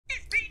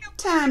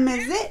time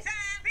is it?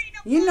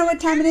 You know what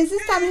time it is.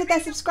 It's time to hit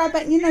that subscribe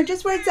button. You know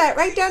just where it's at.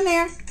 Right down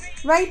there.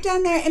 Right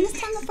down there. And it's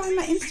time to follow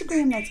my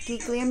Instagram. That's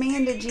Geekly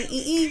Amanda.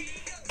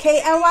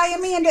 GeeKly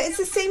Amanda. It's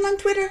the same on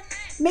Twitter.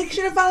 Make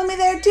sure to follow me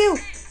there too.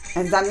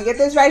 And it's time to get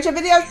this Righteous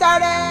video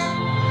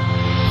started.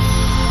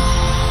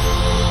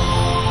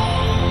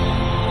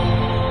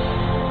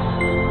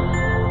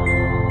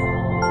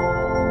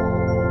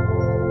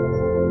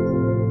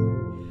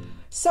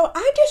 So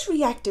I just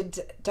reacted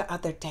the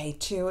other day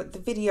to the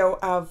video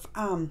of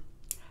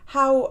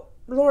how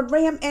Lord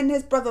Ram and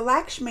his brother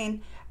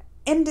Lakshman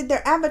ended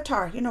their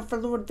avatar, you know, for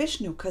Lord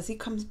Vishnu, because he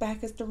comes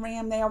back as the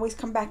ram. They always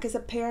come back as a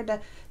pair, the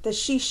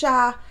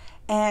Shisha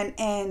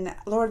and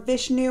Lord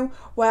Vishnu.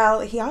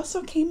 Well, he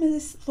also came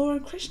as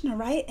Lord Krishna,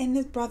 right? And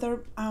his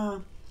brother,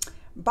 how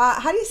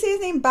do you say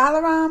his name?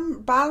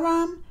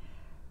 Balaram?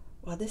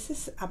 Well, this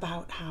is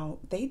about how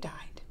they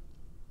died.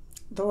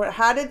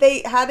 How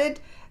did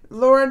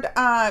Lord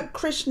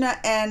Krishna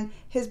and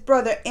his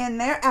brother in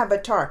their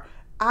avatar?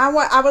 I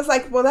was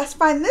like, well, let's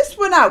find this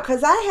one out,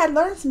 because I had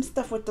learned some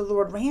stuff with the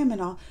Lord Ram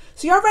and all.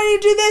 So y'all ready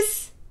to do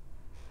this?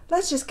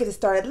 Let's just get it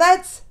started.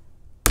 Let's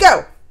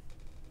go.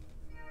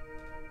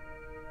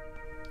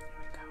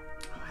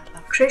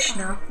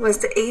 Krishna was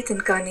the 8th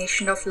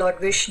incarnation of Lord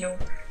Vishnu,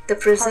 the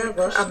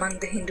preserver among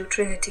the Hindu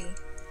Trinity.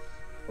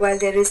 While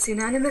there is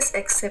unanimous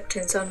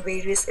acceptance on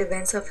various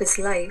events of his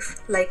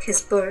life, like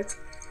his birth,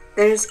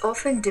 there is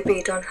often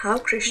debate on how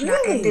Krishna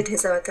ended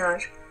his avatar.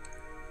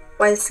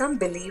 While some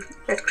believe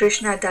that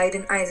Krishna died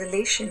in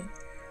isolation,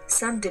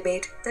 some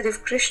debate that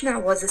if Krishna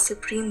was the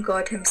supreme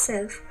god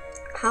himself,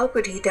 how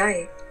could he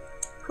die?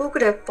 Who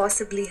could have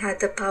possibly had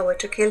the power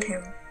to kill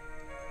him?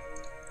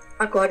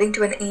 According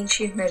to an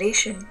ancient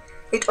narration,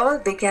 it all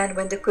began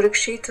when the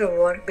Kurukshetra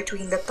war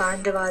between the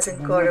Pandavas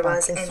and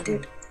Kauravas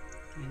ended.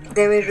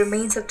 There were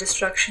remains of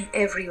destruction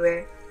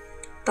everywhere.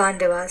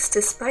 Pandavas,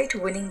 despite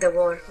winning the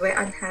war, were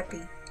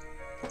unhappy.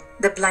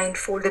 The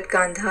blindfolded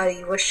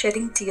Gandhari was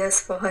shedding tears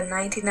for her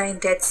 99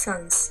 dead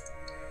sons.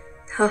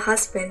 Her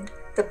husband,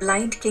 the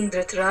blind king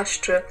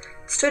Dhritarashtra,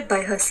 stood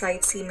by her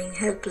side seeming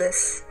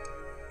helpless.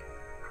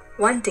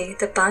 One day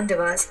the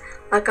Pandavas,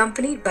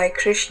 accompanied by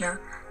Krishna,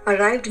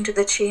 arrived into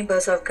the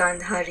chambers of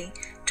Gandhari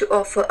to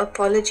offer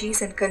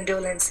apologies and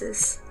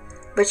condolences.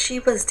 But she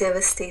was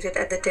devastated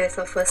at the death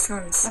of her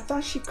sons.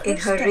 In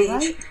her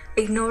rage,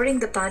 ignoring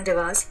the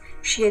Pandavas,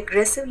 she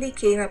aggressively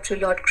came up to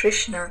Lord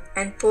Krishna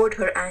and poured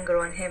her anger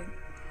on him.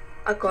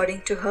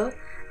 According to her,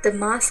 the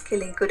mass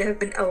killing could have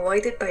been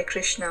avoided by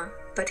Krishna,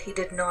 but he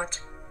did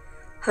not.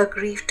 Her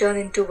grief turned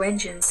into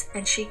vengeance,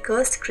 and she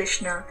cursed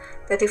Krishna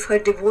that if her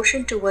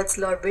devotion towards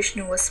Lord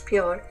Vishnu was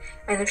pure,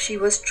 and if she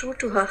was true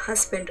to her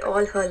husband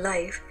all her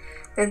life,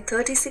 then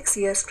 36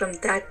 years from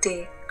that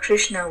day,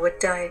 Krishna would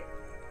die.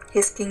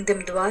 His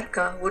kingdom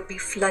Dwarka would be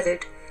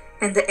flooded,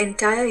 and the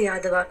entire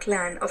Yadava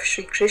clan of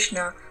Sri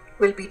Krishna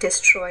will be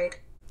destroyed.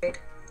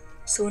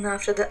 Soon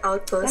after the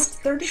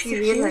outburst, she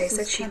realized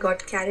that she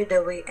got carried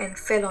away and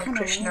fell on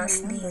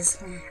Krishna's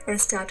knees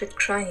and started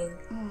crying.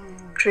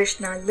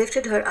 Krishna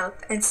lifted her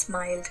up and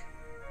smiled.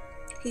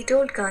 He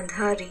told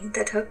Gandhari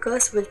that her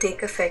curse will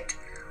take effect,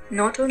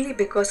 not only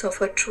because of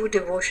her true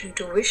devotion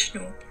to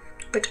Vishnu,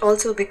 but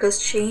also because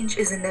change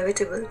is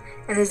inevitable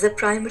and is the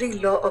primary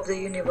law of the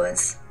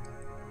universe.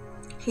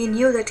 He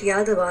knew that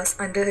Yadavas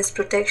under his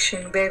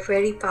protection were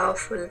very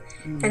powerful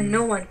and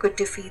no one could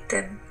defeat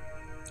them.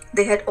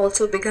 They had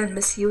also begun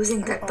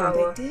misusing that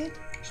power.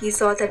 He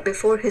thought that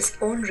before his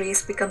own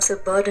race becomes a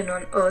burden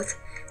on earth,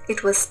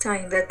 it was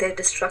time that their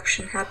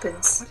destruction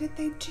happens. What did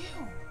they do?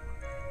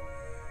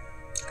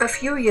 A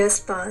few years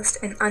passed,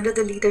 and under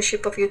the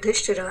leadership of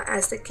Yudhishthira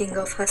as the king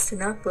of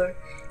Hastinapur,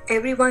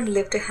 everyone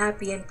lived a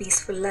happy and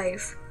peaceful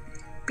life.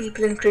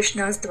 People in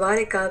Krishna's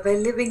Dwarika were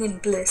living in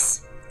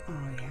bliss.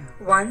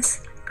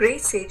 Once,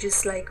 great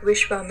sages like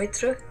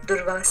Vishwamitra,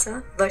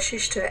 Durvasa,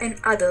 Vasishtha and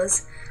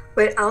others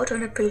were out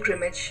on a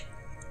pilgrimage.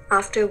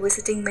 After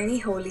visiting many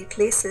holy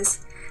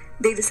places,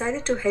 they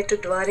decided to head to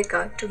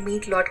Dwarika to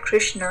meet Lord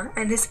Krishna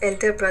and his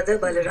elder brother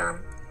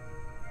Balaram.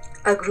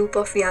 A group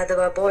of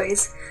Yadava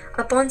boys,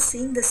 upon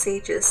seeing the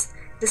sages,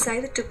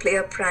 decided to play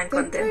a prank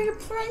on them.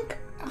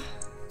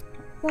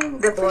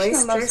 The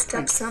boys dressed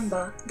up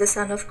Samba, the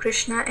son of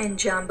Krishna and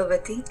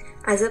Jambavati,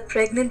 as a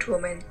pregnant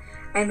woman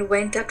and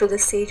went up to the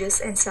sages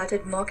and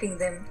started mocking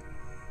them.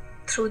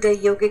 Through their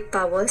yogic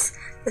powers,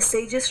 the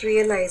sages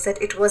realized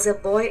that it was a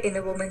boy in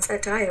a woman's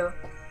attire.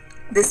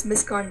 This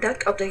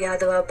misconduct of the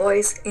Yadava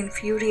boys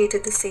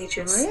infuriated the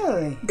sages.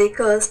 They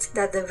cursed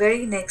that the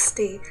very next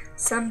day,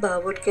 Samba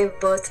would give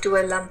birth to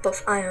a lump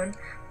of iron,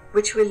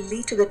 which will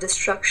lead to the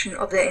destruction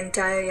of the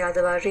entire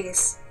Yadava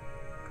race.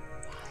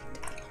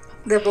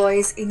 The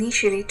boys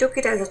initially took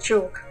it as a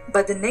joke,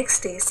 but the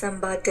next day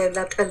Samba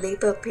developed a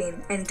labor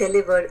pain and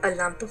delivered a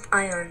lump of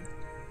iron.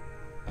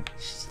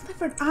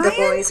 The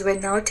boys were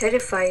now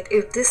terrified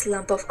if this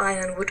lump of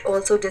iron would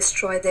also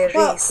destroy their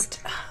race,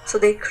 so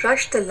they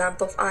crushed the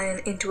lump of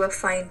iron into a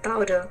fine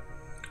powder.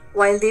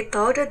 While they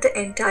powdered the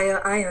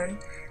entire iron,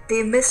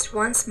 They missed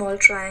one small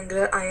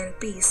triangular iron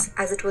piece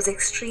as it was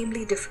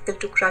extremely difficult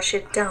to crush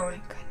it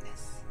down.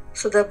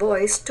 So the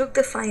boys took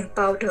the fine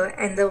powder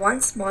and the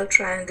one small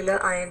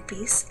triangular iron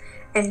piece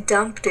and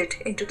dumped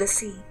it into the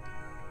sea.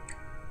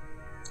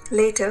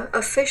 Later,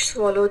 a fish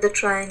swallowed the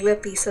triangular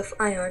piece of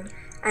iron,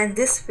 and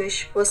this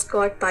fish was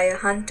caught by a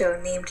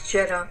hunter named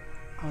Jera.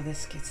 Oh,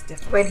 this gets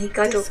difficult. When he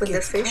cut open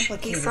the fish,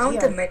 he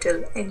found the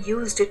metal and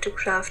used it to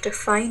craft a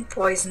fine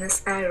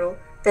poisonous arrow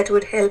that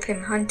would help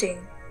him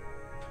hunting.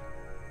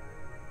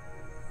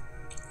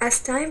 As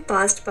time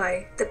passed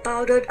by, the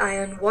powdered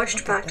iron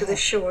washed back to the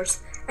shores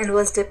and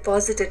was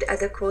deposited at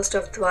the coast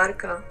of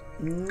Dwarka.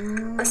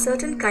 A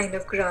certain kind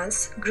of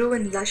grass grew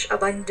in lush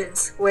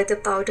abundance where the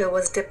powder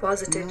was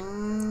deposited.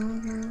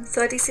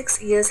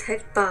 36 years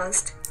had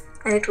passed,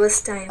 and it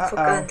was time for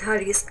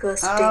Gandhari's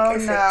curse to take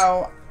effect.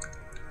 No.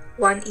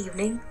 One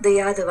evening, the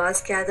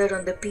Yadavas gathered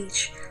on the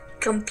beach,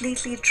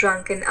 completely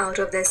drunk and out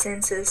of their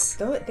senses.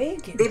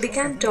 They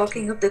began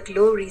talking of the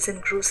glories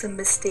and gruesome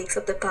mistakes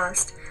of the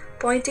past,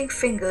 pointing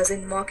fingers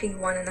and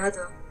mocking one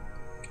another.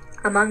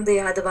 Among the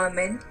Yadava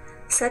men,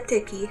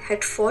 Satyaki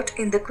had fought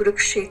in the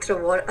Kurukshetra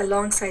war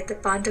alongside the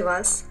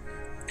Pandavas,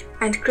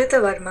 and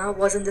Kritavarma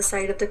was on the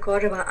side of the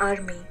Kaurava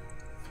army.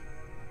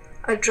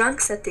 A drunk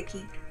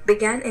Satyaki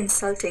began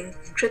insulting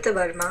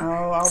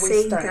Kritavarma,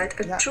 saying that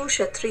a true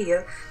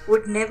Kshatriya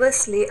would never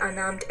slay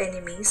unarmed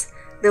enemies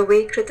the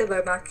way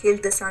Kritavarma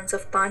killed the sons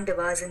of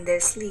Pandavas in their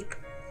sleep.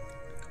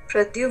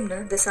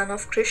 Pradyumna, the son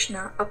of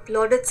Krishna,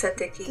 applauded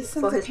Satyaki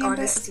for his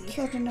honesty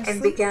and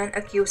began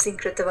accusing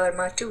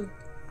Kritavarma too.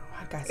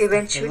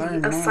 Eventually,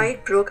 a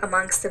fight broke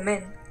amongst the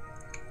men.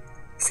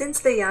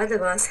 Since the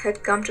Yadavas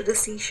had come to the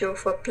seashore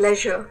for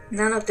pleasure,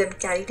 none of them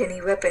carried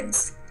any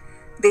weapons.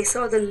 They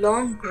saw the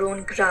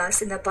long-grown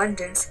grass in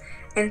abundance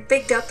and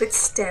picked up its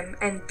stem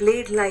and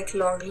blade-like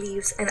long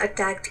leaves and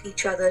attacked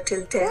each other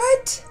till death.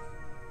 What?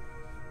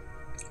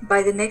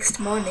 By the next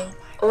morning,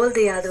 all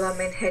the Yadava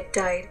men had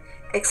died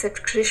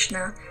except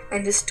Krishna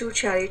and his two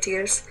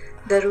charioteers,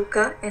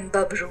 Daruka and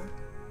Babru.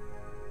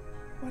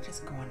 What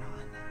is going on?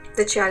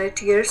 The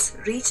charioteers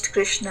reached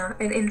Krishna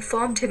and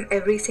informed him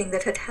everything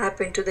that had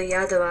happened to the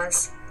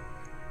Yadavas.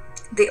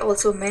 They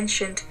also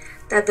mentioned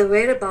that the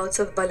whereabouts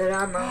of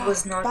Balarama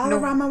was not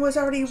known. Was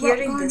already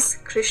Hearing this,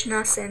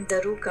 Krishna sent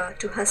Daruka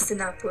to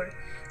Hastinapur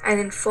and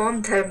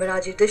informed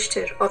Dharmaraj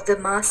Yudhishthir of the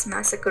mass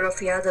massacre of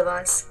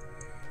Yadavas.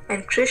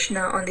 And Krishna,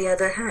 on the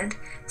other hand,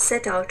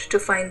 set out to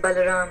find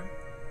Balaram.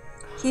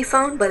 He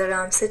found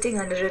Balaram sitting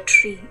under a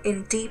tree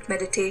in deep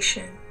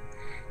meditation.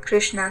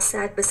 Krishna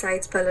sat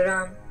beside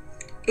Balaram.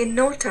 In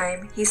no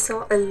time, he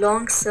saw a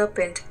long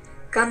serpent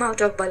come out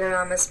of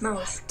Balarama's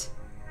mouth.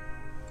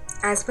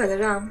 As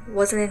Balaram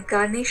was an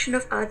incarnation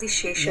of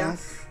Adishesha,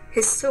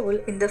 his soul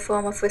in the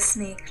form of a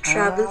snake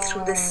travelled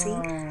through the sea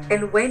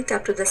and went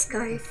up to the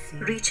sky,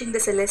 reaching the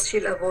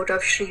celestial abode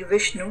of Sri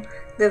Vishnu,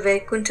 the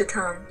Vaikuntha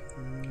Dham.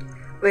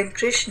 When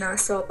Krishna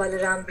saw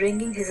Balaram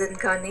bringing his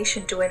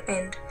incarnation to an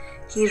end,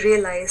 he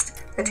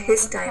realized that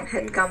his time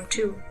had come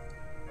too.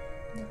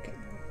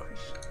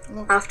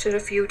 After a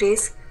few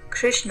days,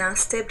 Krishna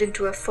stepped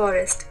into a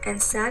forest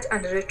and sat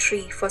under a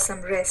tree for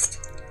some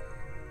rest.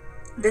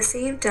 The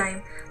same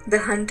time, the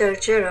hunter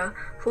Jera,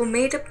 who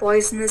made a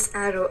poisonous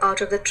arrow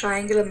out of the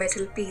triangular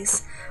metal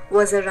piece,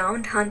 was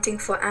around hunting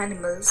for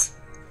animals.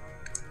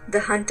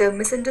 The hunter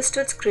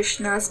misunderstood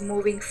Krishna's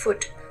moving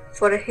foot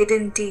for a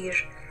hidden deer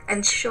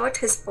and shot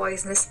his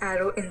poisonous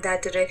arrow in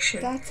that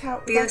direction,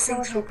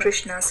 piercing through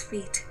Krishna's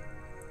feet.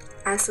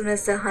 As soon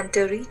as the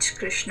hunter reached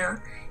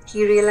Krishna,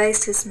 he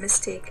realized his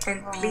mistake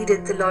and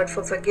pleaded the Lord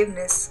for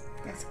forgiveness.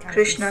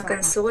 Krishna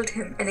consoled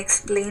him and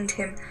explained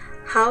him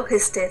how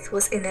his death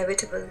was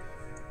inevitable.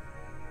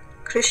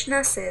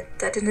 Krishna said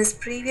that in his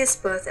previous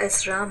birth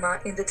as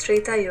Rama in the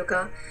Treta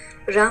Yuga,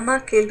 Rama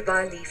killed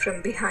Vali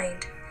from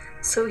behind.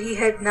 So he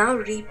had now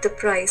reaped the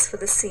price for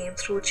the same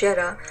through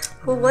Jera,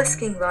 who was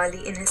King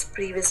Vali in his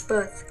previous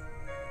birth.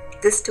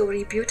 This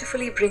story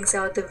beautifully brings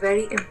out the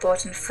very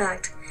important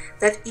fact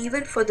that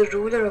even for the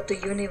ruler of the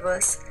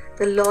universe,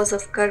 the laws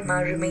of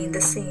karma remain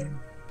the same.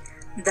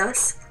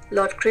 Thus,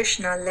 Lord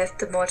Krishna left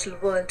the mortal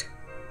world.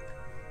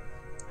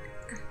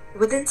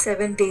 Within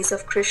 7 days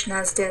of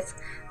Krishna's death,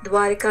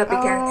 Dwarika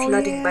began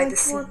flooding by the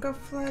sea.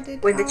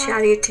 When the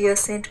charioteer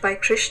sent by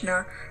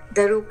Krishna,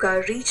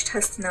 Daruka, reached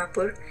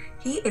Hastinapur,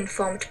 he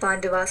informed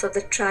Pandavas of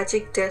the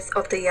tragic death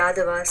of the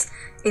Yadavas,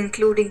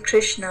 including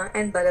Krishna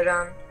and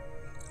Balaram.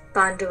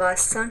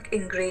 Pandavas sunk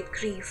in great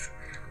grief.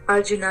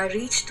 Arjuna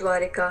reached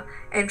Dwarika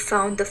and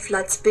found the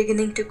floods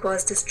beginning to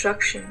cause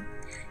destruction.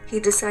 He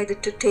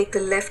decided to take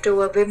the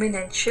leftover women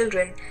and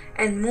children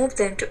and move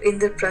them to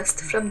Indraprasth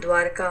from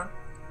Dwarka.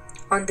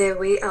 On their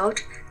way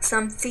out,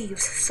 some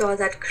thieves saw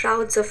that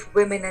crowds of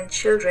women and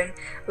children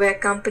were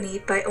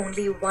accompanied by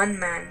only one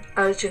man,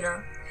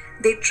 Arjuna.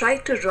 They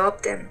tried to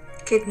rob them,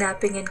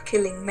 kidnapping and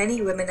killing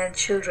many women and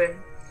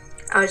children.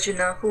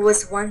 Arjuna, who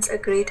was once a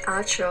great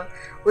archer,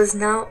 was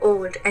now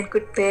old and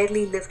could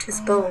barely lift his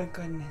bow.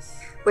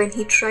 When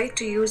he tried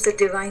to use the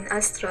divine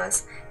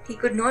astras, he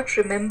could not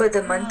remember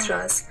the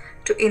mantras,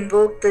 to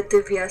invoke the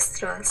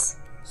Divyastras.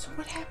 So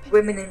what happened?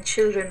 Women and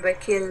children were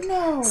killed,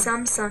 No.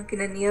 some sunk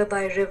in a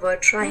nearby river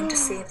trying to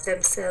save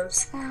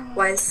themselves,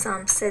 while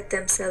some set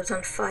themselves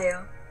on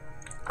fire.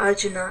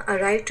 Arjuna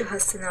arrived to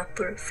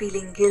Hastinapur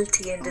feeling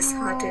guilty and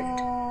disheartened.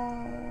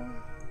 Oh,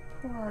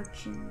 poor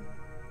Arjuna.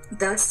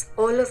 Thus,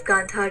 all of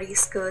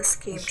Gandhari's curse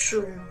came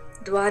true.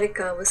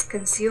 Dwarika was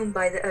consumed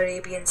by the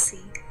Arabian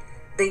Sea.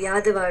 The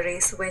Yadava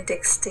race went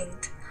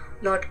extinct.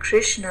 Lord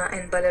Krishna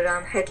and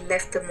Balaram had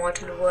left the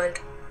mortal world.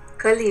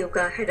 Kali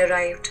Yuga had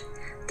arrived.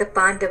 The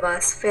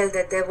Pandavas felt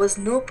that there was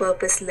no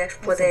purpose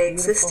left for their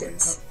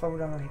existence.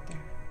 Photo right there.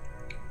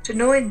 To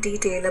know in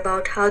detail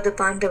about how the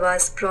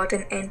Pandavas brought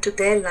an end to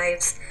their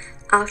lives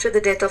after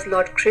the death of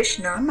Lord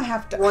Krishna, I'm gonna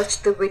have to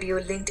watch the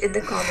video linked in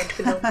the comment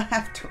below. I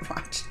have to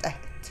watch that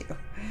too.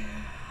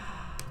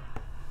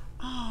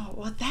 Oh,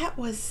 well, that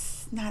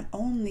was not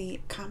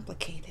only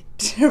complicated,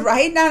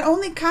 right? Not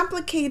only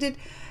complicated,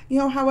 you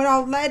know, how it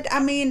all led. I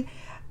mean,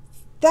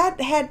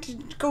 that had to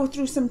go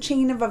through some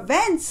chain of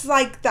events,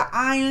 like the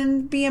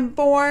iron being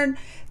born,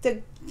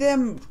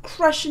 them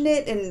crushing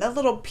it, and a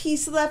little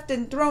piece left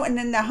and thrown, and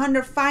then the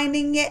hunter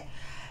finding it.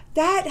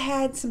 That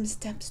had some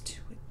steps to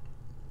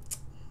it.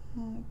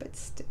 Oh, but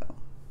still,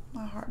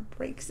 my heart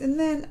breaks. And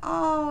then,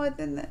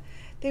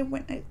 they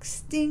went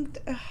extinct.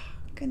 Ugh,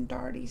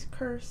 Gandhardi's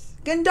curse.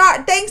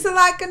 Thanks a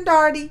lot,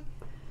 Gandhardi.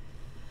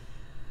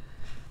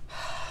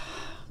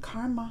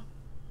 Karma.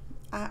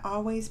 I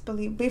always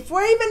believe,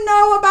 before I even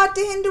know about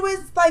the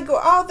Hinduism, like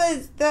all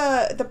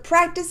the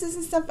practices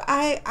and stuff,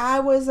 I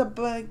was a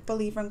big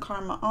believer in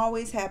karma.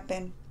 Always have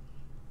been.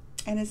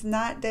 And it's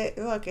not that,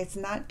 look, it's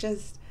not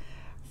just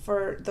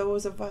for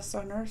those of us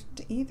on earth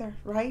either,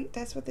 right?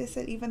 That's what they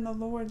said. Even the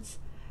lords,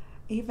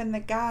 even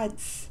the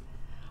gods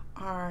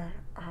are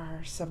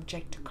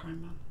subject to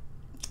karma.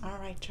 All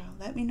right, y'all.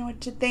 Let me know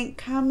what you think.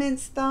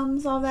 Comments,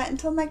 thumbs, all that.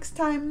 Until next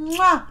time.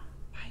 Mwah!